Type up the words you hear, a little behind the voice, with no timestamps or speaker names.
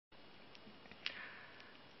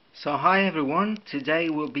So hi everyone, today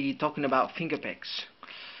we'll be talking about fingerpicks.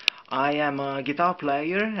 I am a guitar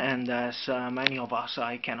player, and as many of us,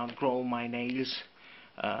 I cannot grow my nails.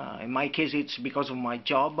 In my case it's because of my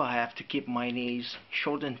job. I have to keep my nails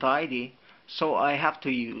short and tidy, so I have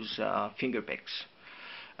to use fingerpicks.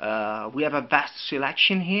 We have a vast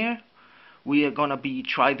selection here. We are gonna be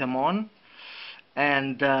try them on,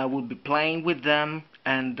 and we'll be playing with them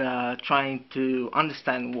and trying to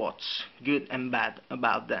understand what's good and bad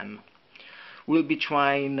about them. We'll be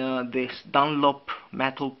trying this Dunlop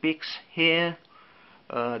metal picks here,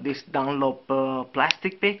 this Dunlop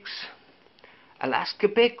plastic picks, Alaska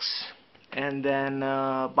picks, and then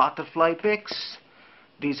butterfly picks.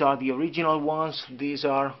 These are the original ones. These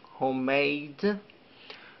are homemade.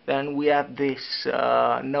 Then we have this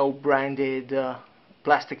no branded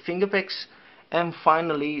plastic finger picks, and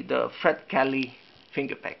finally the Fred Kelly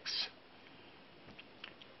finger picks.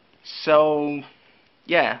 So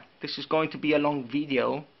yeah, this is going to be a long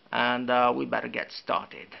video, and we better get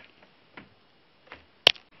started.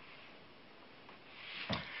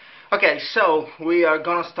 Okay, so we are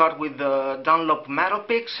gonna start with the Dunlop metal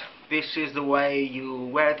picks. This is the way you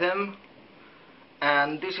wear them,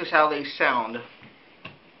 and this is how they sound.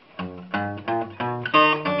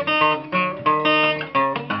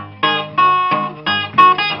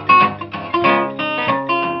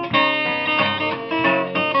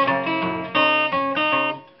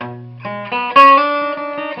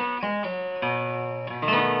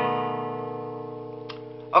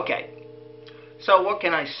 Okay, so what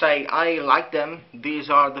can I say? I like them. These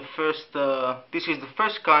are the first. This is the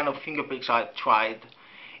first kind of finger picks I've tried,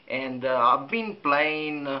 and I've been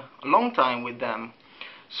playing a long time with them.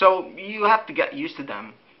 So you have to get used to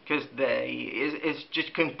them, because it's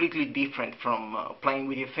just completely different from playing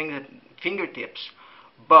with your fingertips.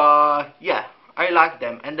 But yeah, I like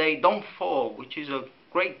them, and they don't fall, which is a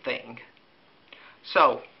great thing.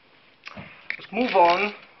 So let's move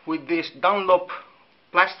on with this Dunlop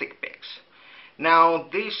plastic picks. Now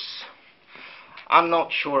this, I'm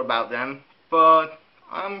not sure about them, but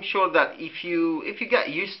I'm sure that if you get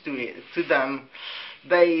used to them,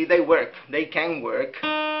 they work. They can work. But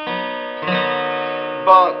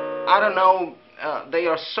I don't know. They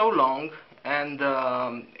are so long, and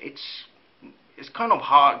it's kind of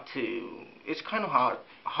hard to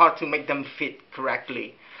make them fit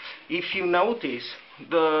correctly. If you notice,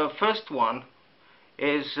 the first one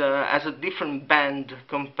has a different bend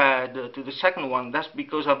compared to the second one. That's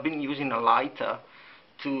because I've been using a lighter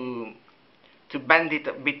to bend it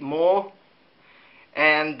a bit more,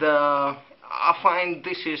 and I find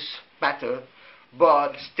this is better,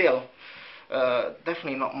 but still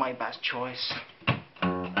definitely not my best choice.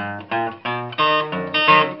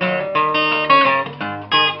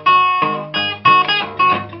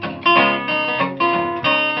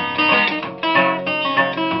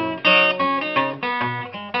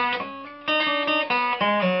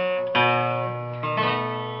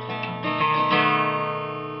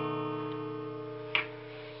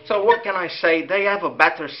 So what can I say? They have a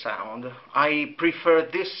better sound. I prefer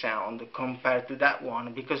this sound compared to that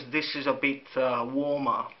one, because this is a bit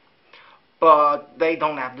warmer. But they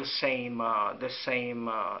don't have the same.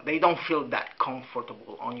 They don't feel that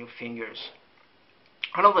comfortable on your fingers.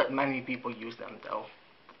 I know that many people use them though.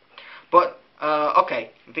 But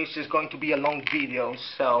okay, this is going to be a long video,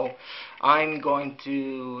 so I'm going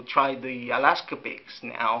to try the Alaska picks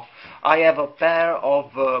now. I have a pair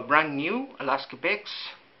of brand new Alaska picks,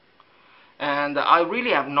 and I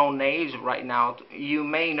really have no nails right now. You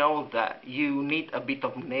may know that you need a bit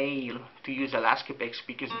of nail to use Alaska picks,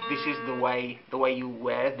 because this is the way you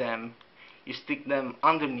wear them. You stick them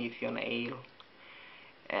underneath your nail,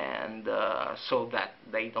 and so that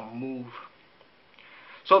they don't move.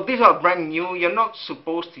 So these are brand new. You're not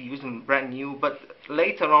supposed to use them brand new, but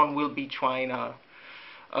later on we'll be trying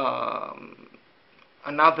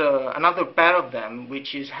another pair of them,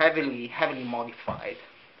 which is heavily modified.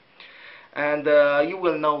 And you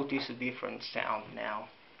will notice a different sound now.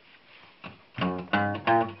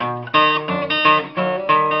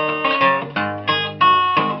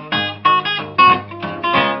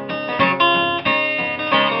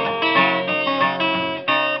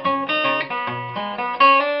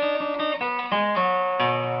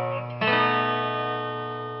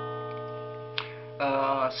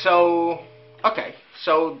 Okay,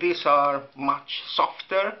 so these are much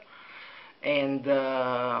softer, and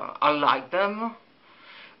I like them.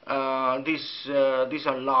 These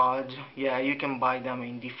are large. Yeah, you can buy them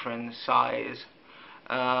in different size.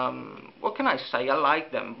 What can I say? I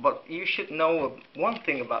like them, but you should know one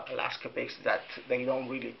thing about Alaska picks that they don't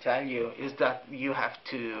really tell you is that you have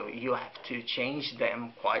to change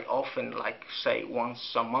them quite often, like say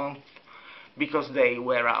once a month, because they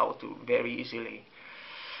wear out very easily.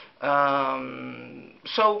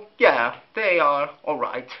 So yeah, they are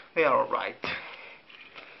alright. They are alright.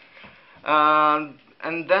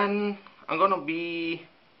 And then I'm gonna be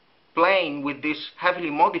playing with these heavily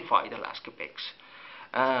modified Alaska picks.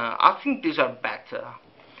 I think these are better.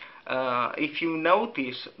 If you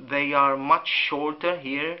notice, they are much shorter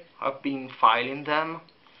here. I've been filing them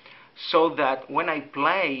so that when I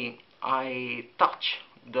play, I touch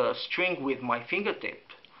the string with my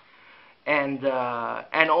fingertip and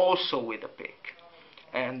also with the pick.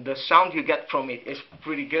 And the sound you get from it is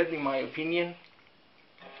pretty good in my opinion.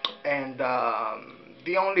 And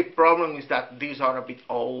the only problem is that these are a bit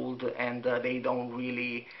old and they don't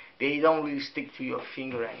really stick to your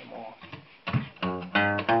finger anymore.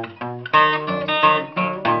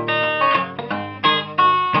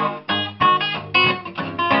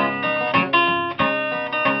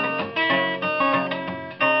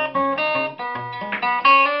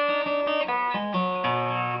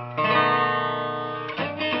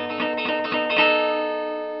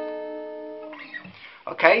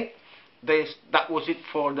 Okay, that was it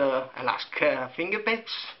for the Alaska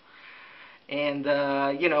Fingerpicks. And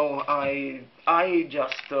you know, I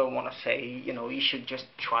just want to say, you know, you should just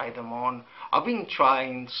try them on. I've been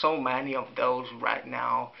trying so many of those right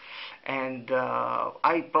now, and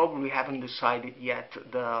I probably haven't decided yet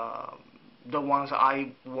the ones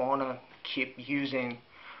I wanna keep using.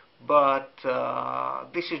 But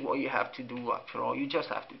this is what you have to do after all. You just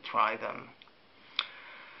have to try them.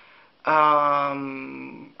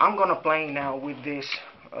 I'm gonna play now with this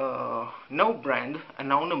no brand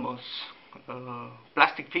anonymous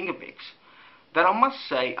plastic finger picks that I must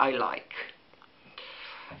say I like.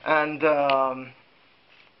 And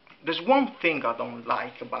there's one thing I don't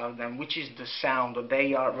like about them, which is the sound.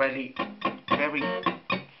 They are really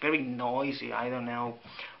very noisy. I don't know,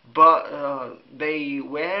 but they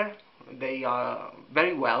are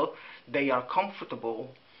very well. They are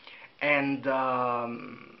comfortable, and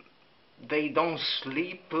they don't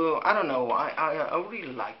sleep. I don't know. I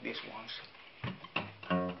really like these ones.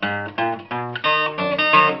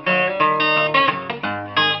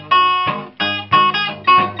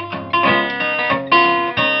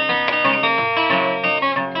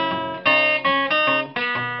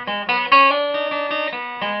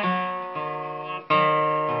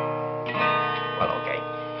 Well, okay,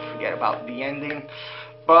 forget about the ending.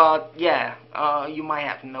 But yeah, you might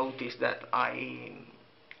have noticed that I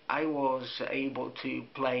was able to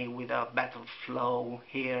play with a better flow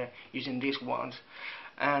here using these ones,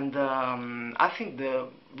 and I think the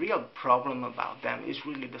real problem about them is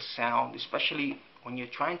really the sound, especially when you're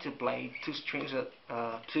trying to play two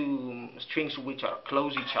strings which are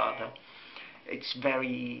close each other. It's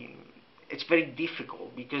very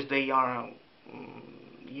difficult because they are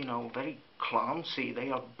you know, very clumsy. They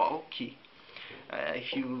are bulky.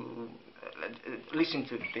 If you listen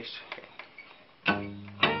to this.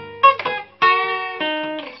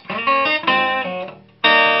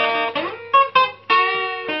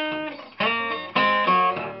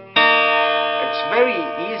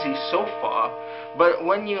 So far, but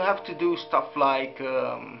when you have to do stuff like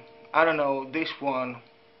I don't know, this one,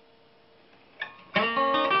 you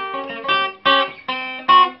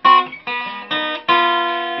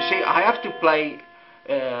see, I have to play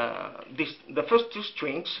the first two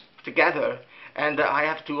strings together, and I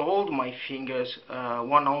have to hold my fingers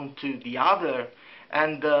one onto the other,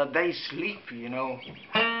 and they sleep, you know.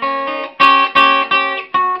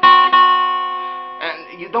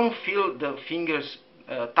 And you don't feel the fingers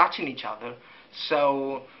touching each other,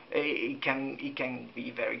 so it can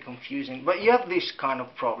be very confusing. But you have this kind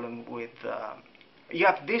of problem with you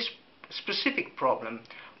have this specific problem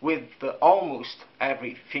with almost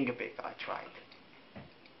every finger pick I tried.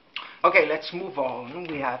 Okay, let's move on.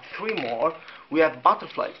 We have three more. We have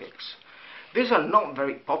butterfly picks. These are not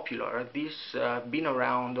very popular. These have been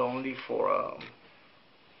around only for a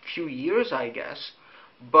few years, I guess,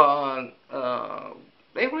 but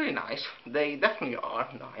they're really nice. They definitely are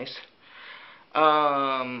nice.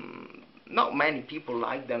 Not many people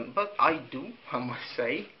like them, but I do, I must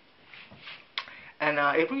say. And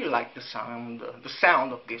I really like the sound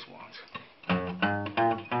of these ones.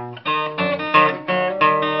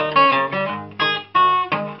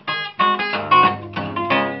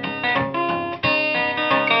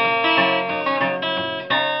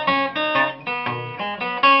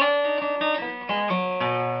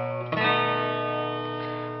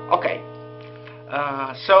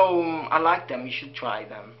 So I like them, you should try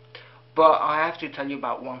them. But I have to tell you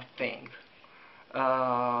about one thing.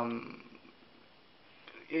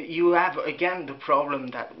 You have again the problem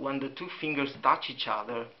that when the two fingers touch each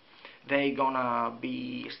other, they're gonna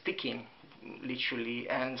be sticking literally,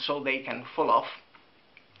 and so they can fall off,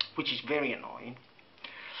 which is very annoying.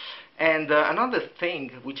 And another thing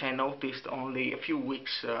which I noticed only a few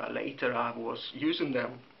weeks later I was using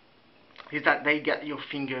them is that they get your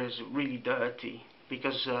fingers really dirty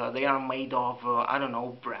because they are made of I don't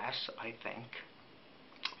know, brass, I think.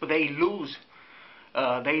 But they lose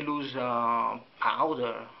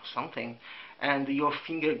powder, something, and your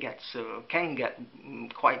finger can get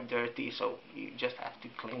quite dirty, so you just have to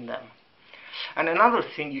clean them. And another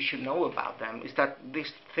thing you should know about them is that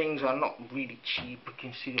these things are not really cheap,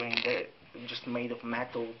 considering they're just made of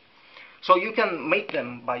metal. So you can make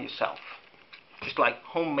them by yourself, just like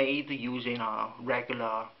homemade, using a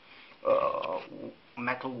regular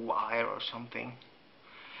metal wire or something.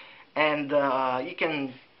 And you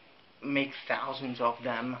can make thousands of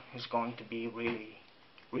them. It's going to be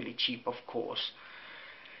really cheap, of course.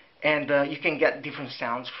 And you can get different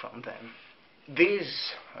sounds from them.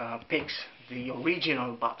 These picks, the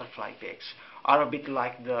original butterfly picks, are a bit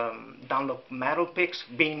like the Dunlop metal picks,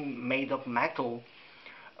 being made of metal.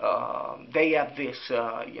 They have this,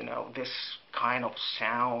 this kind of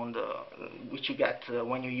sound which you get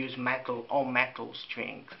when you use metal, all metal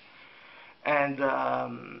strings. And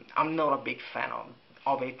I'm not a big fan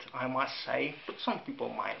of it, I must say, but some people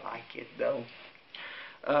might like it though.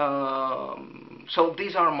 So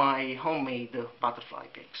these are my homemade butterfly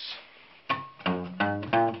picks.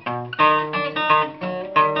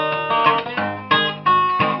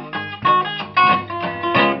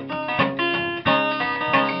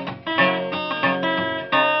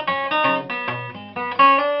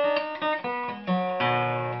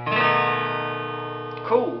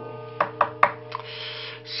 Cool.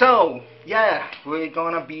 So yeah, we're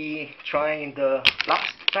gonna be trying the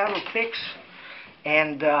last pair of picks,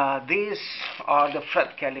 and these are the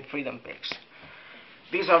Fred Kelly Freedom picks.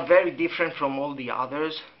 These are very different from all the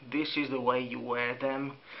others. This is the way you wear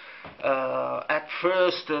them. At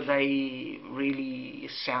first they really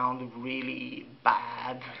sound really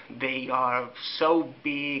bad. They are so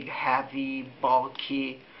big, heavy,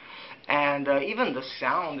 bulky, and even the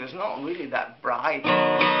sound is not really that bright,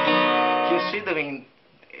 considering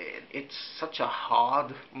it's such a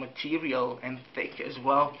hard material and thick as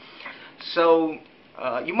well. So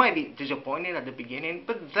you might be disappointed at the beginning,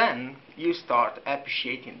 but then you start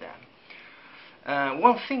appreciating them.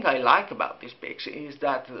 One thing I like about these picks is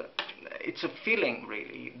that it's a feeling,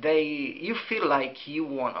 really. You feel like you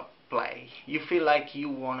wanna play. You feel like you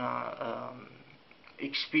wanna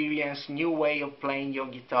experience new way of playing your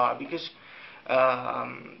guitar, because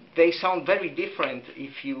they sound very different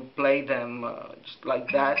if you play them just like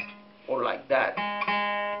that or like that.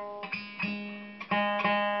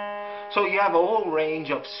 So you have a whole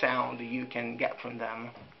range of sound you can get from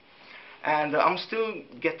them, and I'm still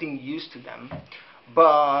getting used to them,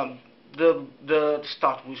 but the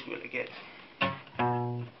start was really good.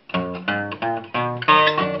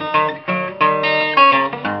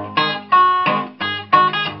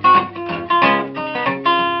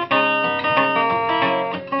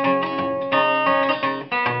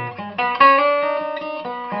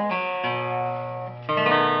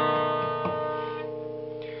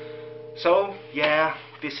 So yeah,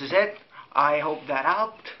 this is it. I hope that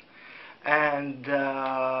helped. And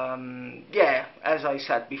yeah, as I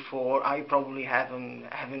said before, I probably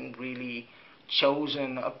haven't really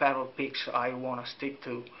chosen a pair of picks I want to stick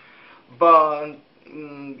to, but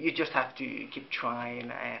you just have to keep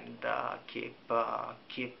trying and keep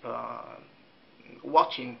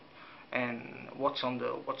watching and what's on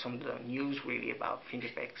the news really about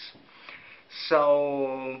fingerpicks.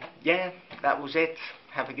 So yeah, that was it.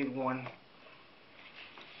 Have a good one.